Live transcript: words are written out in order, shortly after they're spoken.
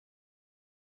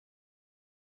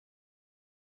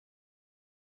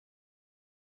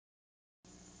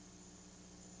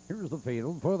Here's the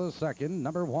field for the second.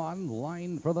 Number 1,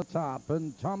 Line for the Top,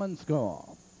 and Tom and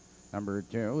Skull. Number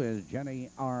 2 is Jenny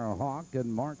R. Hawk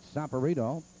and Mark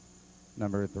Saporito.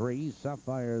 Number 3,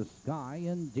 Sapphire Sky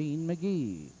and Dean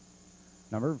McGee.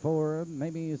 Number 4,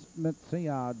 MAMIE'S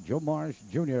MATZIA, Joe Marsh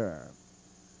Jr.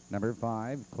 Number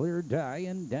 5, Clear Day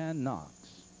and Dan Knox.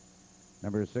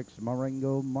 Number 6,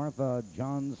 Marengo Martha,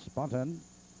 John Spotton.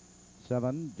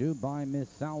 7, Dubai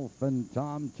Myself and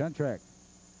Tom Chetrick.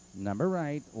 Number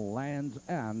 8, Land's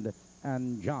End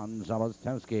and John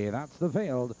Zawastowski. That's the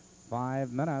field.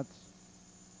 5 minutes.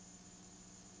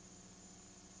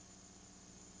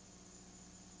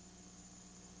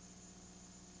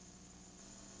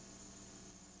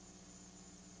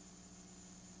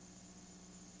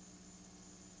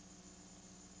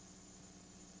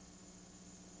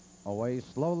 Away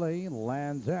slowly,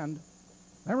 Land's End.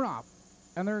 They're off.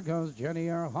 And there goes Jenny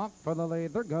R. Hawk for the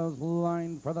lead. There goes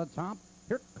Line for the Top.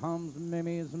 Here comes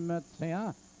MAMIE'S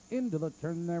MATZIA. Into the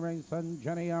turn they race, and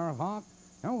Jenny R. Hawk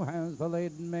now has the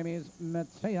lead. MAMIE'S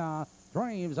MATZIA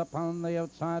drives upon the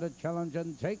outside to challenge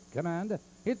and take command.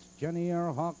 It's Jenny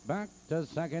R. Hawk back to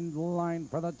second. Line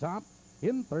for the Top.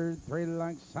 In third, 3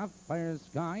 lengths, Sapphire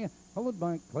Sky, followed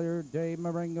by Clear Day,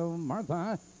 Marengo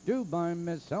Martha, Dubai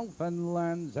Myself and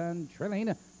Land's End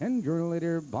trailing. And your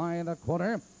leader by the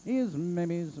quarter is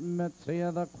MAMIE'S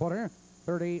MATZIA, the quarter.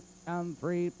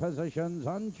 30-3 positions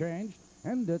unchanged.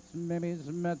 And it's MAMIE'S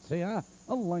MATZIA,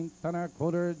 a length and a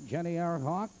quarter. Jenny R.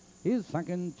 Hawk is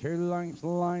second, 2 lengths.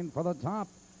 Line for the Top.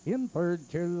 In third,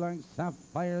 2 lengths,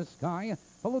 Sapphire Sky,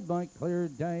 followed by Clear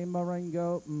Day,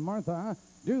 Marengo Martha,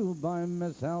 Dubai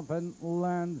Myself and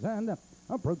Land's End.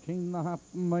 Approaching the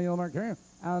half-mile marker,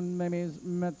 and MAMIE'S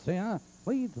MATZIA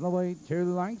leads the way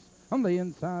 2 lengths. On the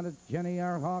inside, it's Jenny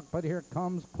R. Hawk, but here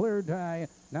comes Clear Day.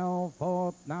 Now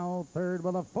fourth, now third,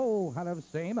 with a full head of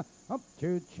steam. Up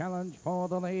to challenge for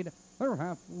the lead. They're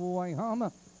halfway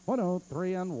home.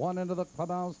 103 and 1 into the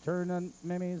clubhouse turn, and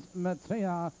MAMIE'S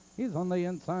MATZIA is on the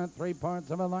inside, 3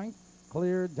 parts of a length.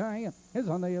 Clear Day is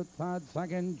on the outside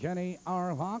second. Jenny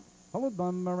R. Hawk, followed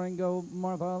by Marengo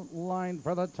Martha. Line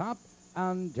for the Top,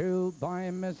 and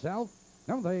Dubai Myself.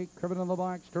 Now they curve into the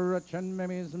back stretch, and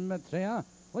MAMIE'S MATZIA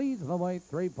leads the way,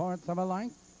 3 parts of a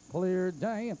length. Clear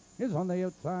Day is on the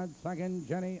outside second.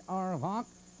 Jenny R. Hawk,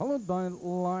 followed by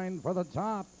Line for the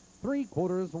Top.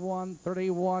 3/4,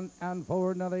 131 and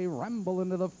 4. Now they ramble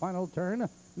into the final turn.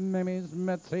 MAMIE'S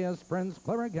MATZIA sprints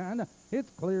clear again. It's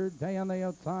Clear Day on the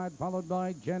outside, followed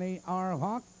by Jenny R.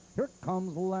 Hawk. Here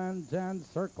comes Land's End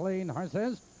circling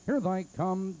horses. Here they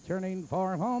come, turning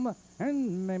for home,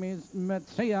 and MAMIE'S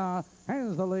MATZIA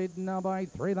has the lead now by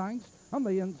 3 lengths. On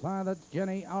the inside, that's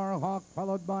Jenny R. Hawk,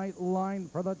 followed by Line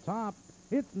for the Top.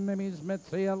 It's MAMIE'S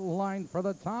MATZIA, Line for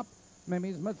the Top.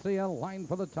 MAMIE'S MATZIA, Line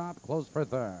for the Top, close for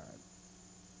third.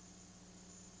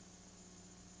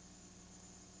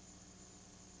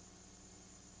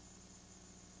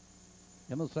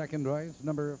 In the second race,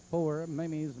 number 4,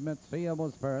 MAMIE'S MATZIA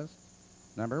was first.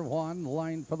 Number 1,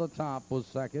 Line for the Top, was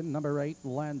second. Number 8,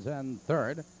 Land's End,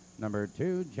 third. Number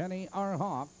 2, Jenny R.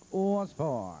 Hawk, was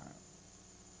fourth.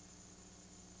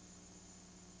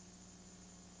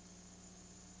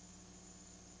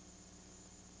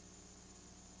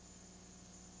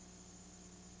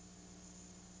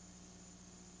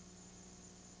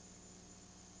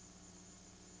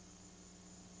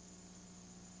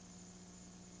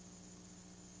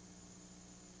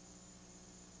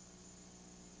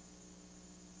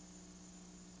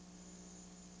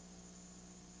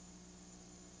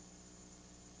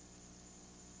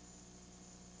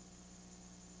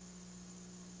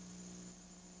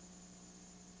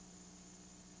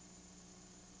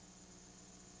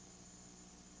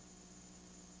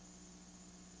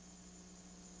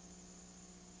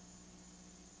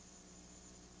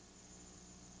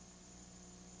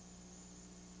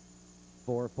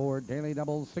 For daily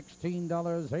doubles,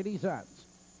 $16.80.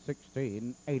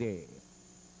 $16.80.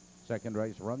 Second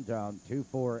race rundown,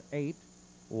 248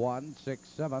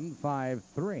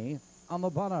 16753 on the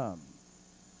bottom.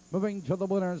 Moving to the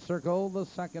winner's circle, the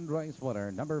second race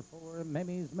winner, number 4,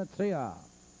 MAMIE'S MATZIA.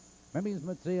 MAMIE'S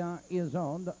MATZIA is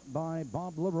owned by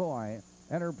Bob Leroy,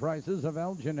 Enterprises of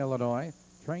Elgin, Illinois,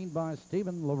 trained by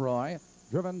Stephen Leroy,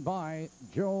 driven by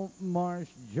Joe Marsh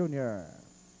Jr.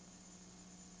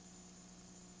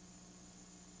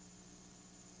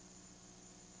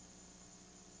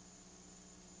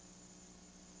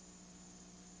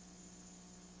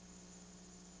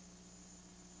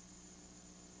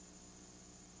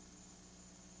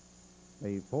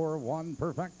 The 4-1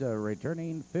 Perfecta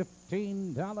returning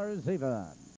 $15 even.